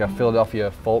 which is like a Philadelphia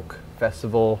Folk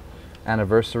Festival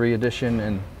Anniversary Edition,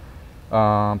 and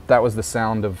that was the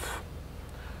sound of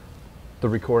the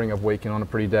recording of Waking on a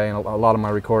Pretty Day and a lot of my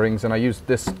recordings, and I used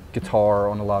this guitar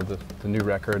on a lot of the new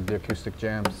record, the acoustic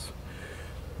jams.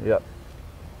 Yep.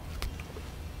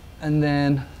 And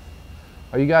then,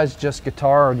 are you guys just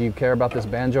guitar, or do you care about this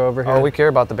banjo over here? Oh, we care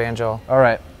about the banjo. All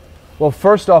right. Well,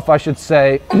 first off, I should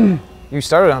say... You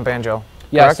started on banjo,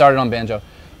 Yeah, correct? I started on banjo.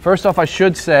 First off, I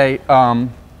should say, I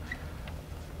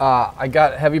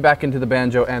got heavy back into the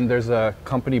banjo, and there's a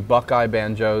company, Buckeye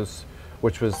Banjos,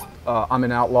 which was, I'm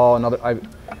an Outlaw.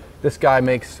 This guy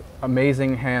makes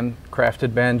amazing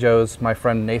handcrafted banjos. My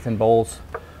friend Nathan Bowles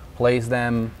plays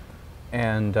them.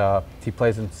 and he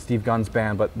plays in Steve Gunn's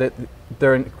band. But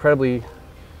they're incredibly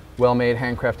well-made,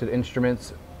 handcrafted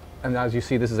instruments. And as you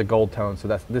see, this is a gold tone, so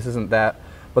this isn't that.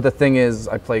 But the thing is,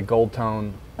 I play gold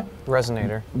tone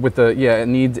resonator with the it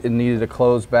needed a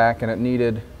close back, and it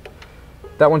needed.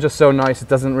 That one's just so nice. It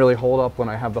doesn't really hold up when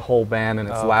I have the whole band and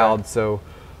it's loud, so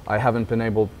I haven't been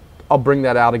able. I'll bring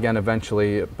that out again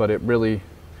eventually, but it really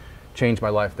changed my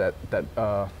life. That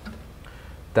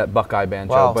Buckeye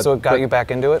banjo. Wow, so it got you back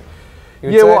into it?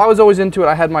 Yeah, well, I was always into it.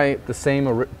 I had the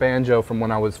same banjo from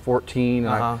when I was 14,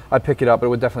 and I pick it up, but it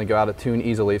would definitely go out of tune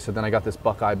easily. So then I got this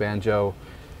Buckeye banjo,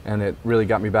 and it really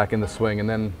got me back in the swing. And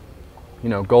then, you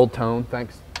know, Gold Tone,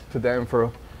 thanks to them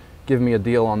for giving me a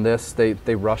deal on this. They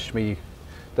rushed me.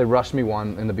 They rushed me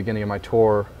one in the beginning of my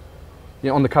tour. You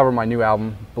know, on the cover of my new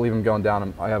album, Believe I'm Going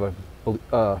Down, I have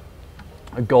a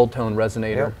Gold Tone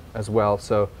resonator as well.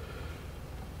 So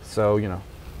you know,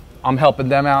 I'm helping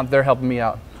them out. They're helping me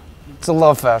out. It's a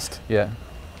love fest. Yeah.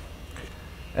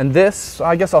 And this,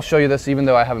 I guess I'll show you this, even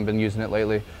though I haven't been using it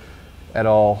lately at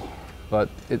all. But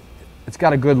it's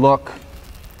got a good look.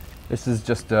 This is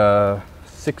just a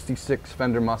 '66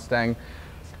 Fender Mustang.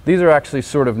 These are actually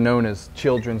sort of known as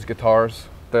children's guitars.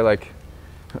 They're like,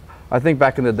 I think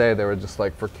back in the day they were just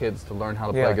like for kids to learn how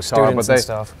to play like guitar. But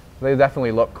stuff. They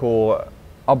definitely look cool.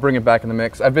 I'll bring it back in the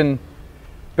mix. I've been,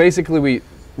 basically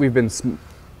we've been,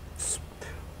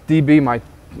 DB,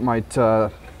 my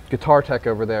guitar tech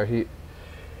over there,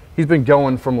 he's been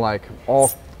going from like all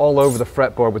over the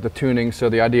fretboard with the tuning. So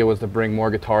the idea was to bring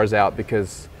more guitars out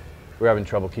because we were having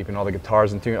trouble keeping all the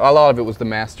guitars in tune. A lot of it was the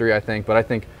mastery, I think, but I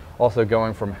think also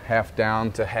going from half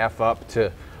down to half up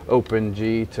to open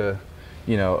G to,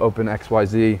 you know, open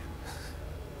XYZ,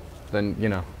 then, you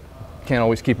know, can't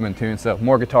always keep them in tune. So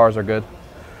more guitars are good.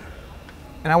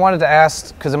 And I wanted to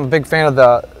ask, because I'm a big fan of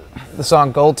the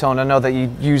song Gold Tone. I know that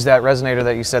you use that resonator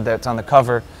that you said that's on the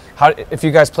cover. If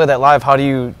you guys play that live, how do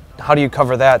you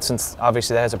cover that, since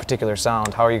obviously that has a particular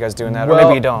sound? How are you guys doing that? Well, or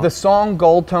maybe you don't. The song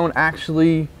Gold Tone,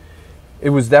 actually, it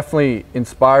was definitely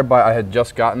inspired by, I had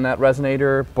just gotten that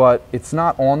resonator, but it's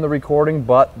not on the recording,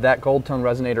 but that Gold Tone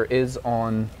resonator is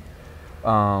on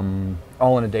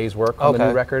All in a Day's Work on the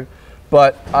new record.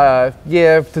 But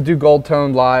yeah, to do Gold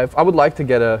Tone live, I would like to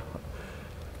get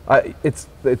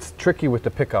it's tricky with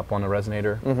the pickup on the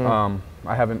resonator.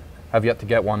 I have yet to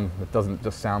get one that doesn't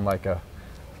just sound like a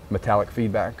metallic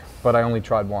feedback, but I only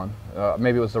tried one.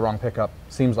 Maybe it was the wrong pickup,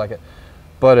 seems like it.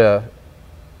 But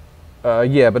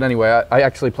yeah, but anyway, I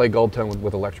actually play Gold Tone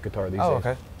with electric guitar these days.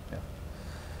 Okay. Yeah.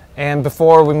 And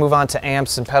before we move on to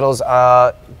amps and pedals,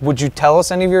 would you tell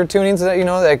us any of your tunings that you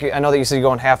know? Like, I know that you said you're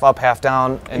going half up, half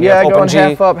down, and yeah, open going G.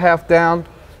 half up, half down.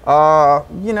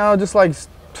 You know, just like,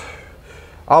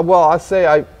 well, I'd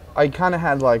say I kind of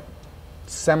had like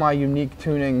semi-unique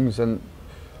tunings and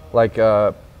like,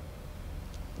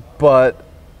 but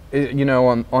you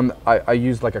know, I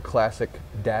used like a classic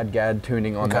Dadgad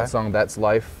tuning on that song. That's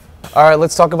Life. All right,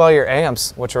 let's talk about your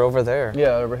amps, which are over there.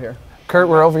 Yeah, over here. Kurt,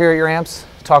 we're over here at your amps.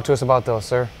 Talk to us about those,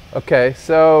 sir. Okay,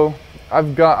 so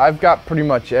I've got pretty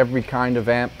much every kind of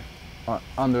amp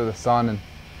under the sun, and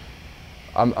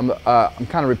I'm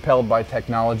kind of repelled by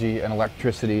technology and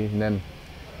electricity, and then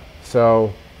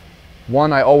so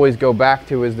one I always go back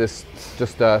to is this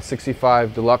just a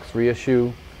 65 Deluxe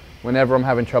Reissue. Whenever I'm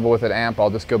having trouble with an amp, I'll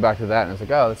just go back to that, and it's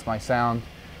like, oh, that's my sound.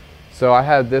 So I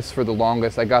had this for the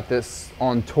longest. I got this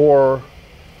on tour.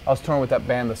 I was touring with that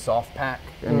band, the Soft Pack,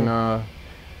 and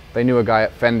they knew a guy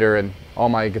at Fender, and all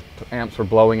my amps were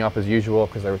blowing up as usual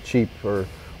because they were cheap or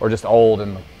just old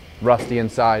and rusty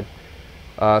inside.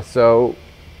 So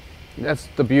that's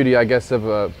the beauty, I guess,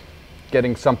 of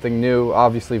getting something new.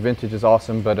 Obviously, vintage is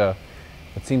awesome, but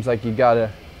it seems like you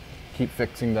gotta keep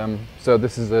fixing them. So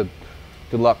this is a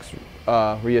Deluxe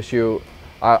Reissue.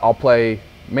 I'll play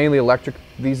mainly electric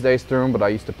these days through them, but I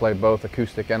used to play both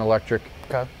acoustic and electric.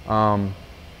 Okay.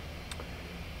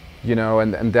 You know,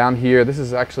 and down here, this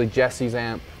is actually Jesse's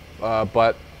amp,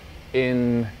 but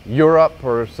in Europe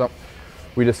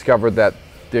we discovered that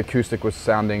the acoustic was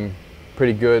sounding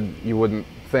pretty good, you wouldn't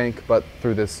think, but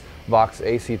through this Vox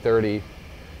AC30,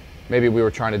 maybe we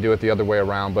were trying to do it the other way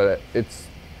around, but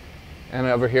and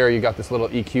over here you got this little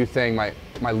EQ thing,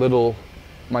 my little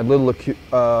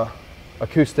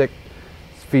acoustic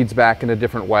feeds back in a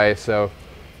different way, so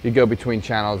you go between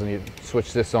channels and you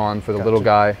switch this on for the little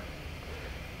guy.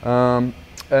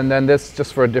 And then this,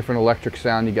 just for a different electric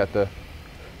sound, you got the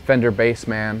Fender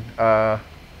Bassman. I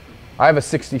have a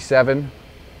 67,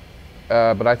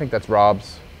 but I think that's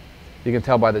Rob's. You can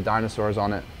tell by the dinosaurs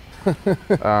on it.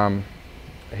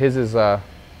 His is, I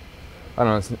don't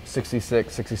know, it's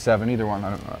 66, 67, either one, I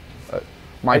don't know.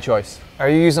 My choice. Are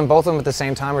you using both of them at the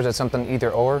same time, or is it something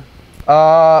either or?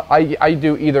 I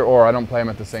do either or. I don't play them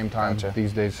at the same time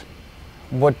these days.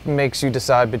 What makes you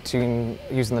decide between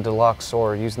using the deluxe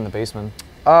or using the Bassman?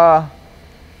 I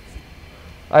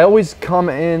always come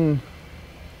in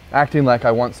acting like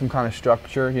I want some kind of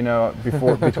structure, you know,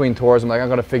 between tours. I'm like, I'm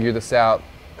gonna figure this out,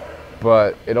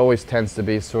 but it always tends to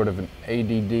be sort of an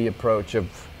ADD approach of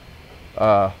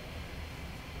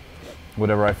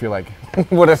whatever I feel like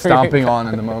stomping on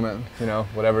in the moment, you know,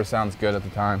 whatever sounds good at the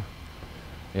time.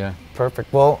 Yeah.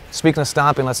 Perfect. Well, speaking of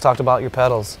stomping, let's talk about your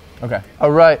pedals. Okay.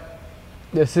 All right.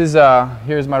 This is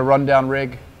here's my rundown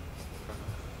rig.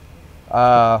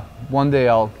 One day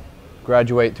I'll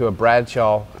graduate to a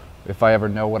Bradshaw if I ever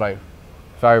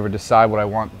decide what I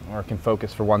want or can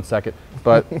focus for 1 second.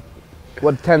 But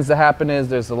what tends to happen is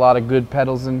there's a lot of good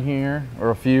pedals in here, or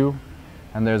a few,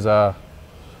 and there's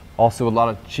also a lot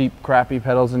of cheap, crappy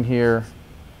pedals in here.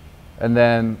 And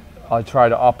then I try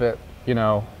to up it, you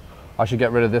know, I should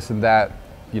get rid of this and that,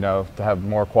 you know, to have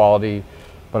more quality.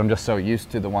 But I'm just so used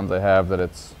to the ones I have that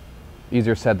it's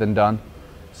easier said than done.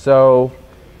 So,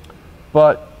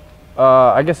 but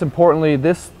I guess importantly,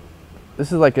 this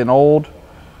is like an old,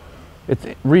 it's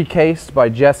recased by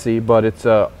Jesse, but it's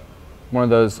one of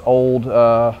those old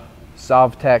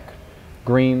Savtech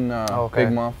green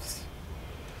big muffs.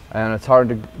 And it's hard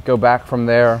to go back from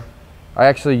there. I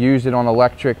actually use it on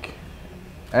electric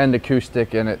and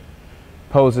acoustic, and it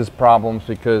poses problems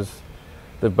because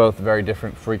they're both very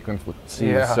different frequencies.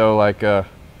 Yeah. So like, I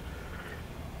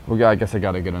guess I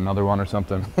got to get another one or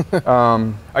something.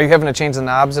 Are you having to change the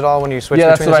knobs at all when you switch? Yeah,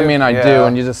 that's what I mean. I do,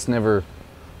 and you just never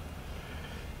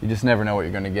know what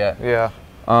you're gonna get. Yeah.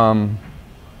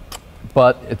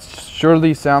 But it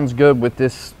surely sounds good with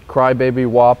this Crybaby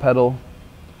wah pedal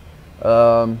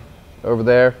over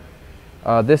there.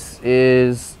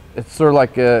 It's sort of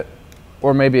like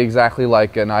or maybe exactly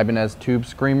like an Ibanez Tube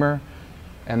Screamer.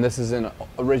 And this is an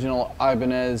original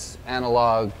Ibanez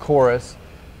analog chorus,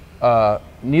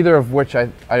 neither of which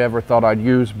I ever thought I'd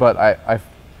use, but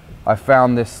I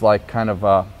found this like kind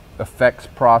of effects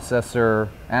processor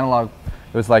analog.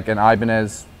 It was like an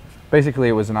Ibanez, basically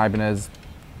it was an Ibanez,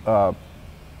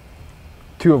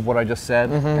 two of what I just said,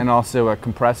 and also a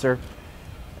compressor.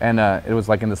 And it was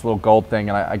like in this little gold thing,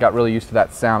 and I got really used to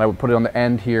that sound. I would put it on the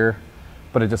end here,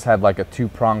 but it just had like a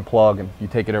 2-prong plug, and you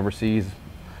take it overseas,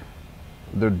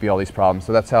 there'd be all these problems.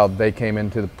 So that's how they came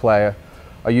into the play.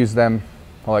 I use them,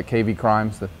 I like KV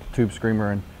Crimes, the Tube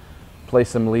Screamer, and play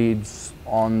some leads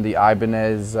on the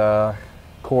Ibanez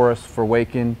chorus for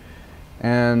Waken.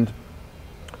 And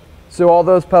so all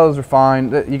those pedals are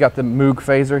fine. You got the Moog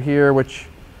phaser here, which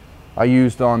I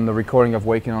used on the recording of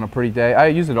Waken on a Pretty Day. I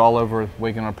use it all over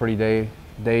Waken on a Pretty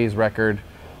Day's record.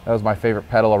 That was my favorite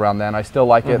pedal around then. I still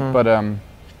like it, but I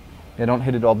don't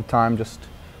hit it all the time, just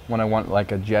when I want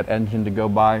like a jet engine to go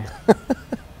by.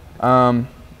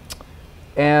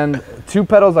 And two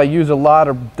pedals I use a lot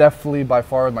are definitely by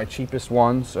far my cheapest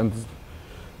ones. And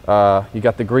you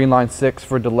got the Greenline 6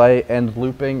 for delay and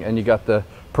looping, and you got the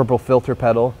purple filter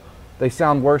pedal. They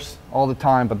sound worse all the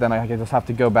time, but then I just have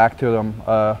to go back to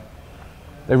them.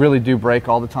 They really do break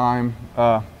all the time.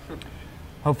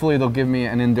 Hopefully they'll give me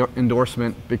an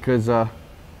endorsement because I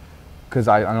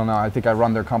don't know, I think I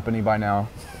run their company by now,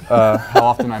 how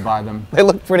often I buy them. They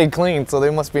look pretty clean, so they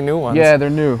must be new ones. Yeah, they're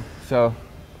new. So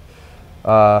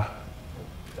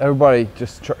everybody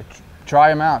just try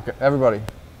them out, everybody.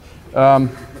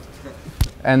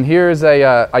 And here's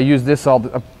I use this all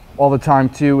the time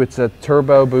too. It's a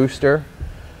turbo booster.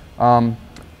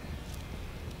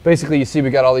 Basically, you see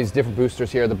we got all these different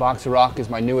boosters here. The Boxer Rock is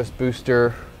my newest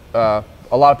booster. A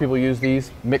lot of people use these.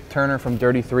 Mick Turner from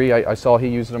Dirty 3, I saw he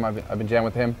used them. I've been jamming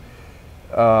with him.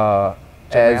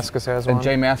 Jay Mascis has one. And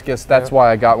Jay Mascis, that's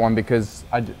why I got one, because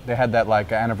they had that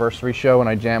like anniversary show, and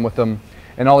I jammed with them.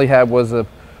 And all he had was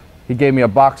he gave me a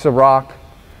Boxer Rock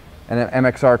and an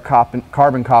MXR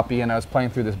carbon copy, and I was playing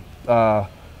through this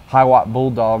high watt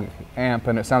Bulldog amp,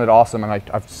 and it sounded awesome. And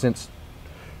I've since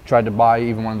tried to buy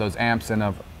even one of those amps, and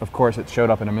of course it showed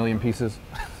up in a million pieces.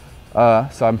 So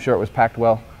I'm sure it was packed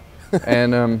well.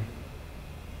 And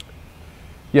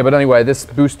yeah, but anyway, this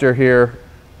booster here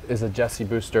is a Jesse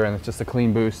booster, and it's just a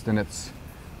clean boost, and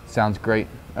sounds great.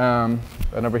 And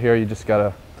over here you just got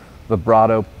a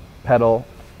vibrato pedal.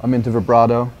 I'm into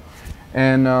vibrato,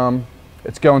 and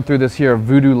it's going through this here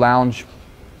Voodoo Lounge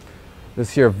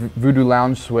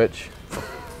switch.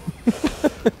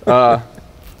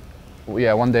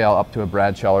 Yeah, one day I'll up to a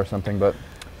Bradshaw or something, but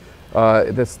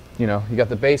this, you know, you got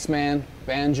the Bassman,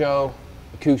 banjo,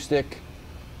 acoustic,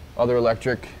 other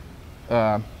electric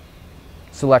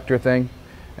selector thing,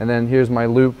 And then here's my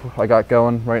loop I got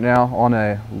going right now on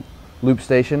a loop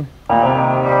station.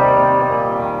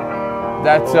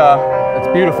 That's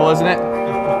beautiful, isn't it?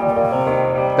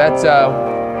 That's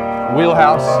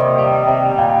wheelhouse.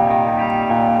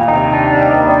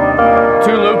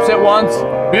 2 loops at once.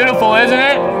 Beautiful, isn't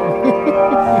it?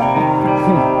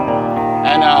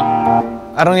 And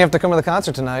I don't even have to come to the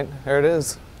concert tonight. There it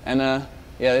is. and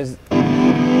yeah, it's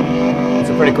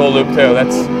a pretty cool loop too.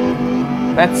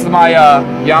 That's my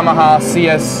Yamaha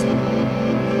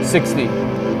CS60.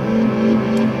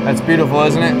 That's beautiful,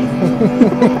 isn't it?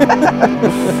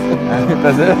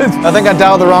 That's it. I think I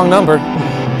dialed the wrong number.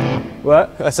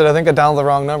 What? I said I think I dialed the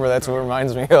wrong number. That's what it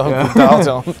reminds me of. The dial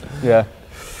tone. Yeah.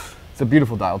 It's a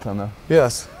beautiful dial tone though.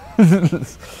 Yes.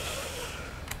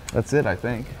 That's it, I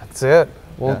think. That's it.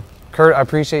 Well, Yeah. Kurt, I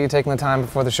appreciate you taking the time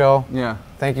before the show. Yeah.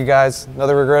 Thank you guys.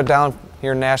 Another Regret down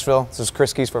here in Nashville. This is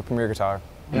Chris Kies for Premier Guitar.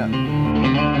 Yeah.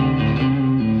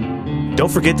 Don't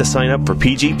forget to sign up for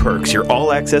PG Perks, your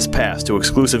all-access pass to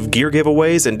exclusive gear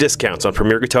giveaways and discounts on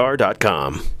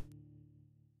PremierGuitar.com.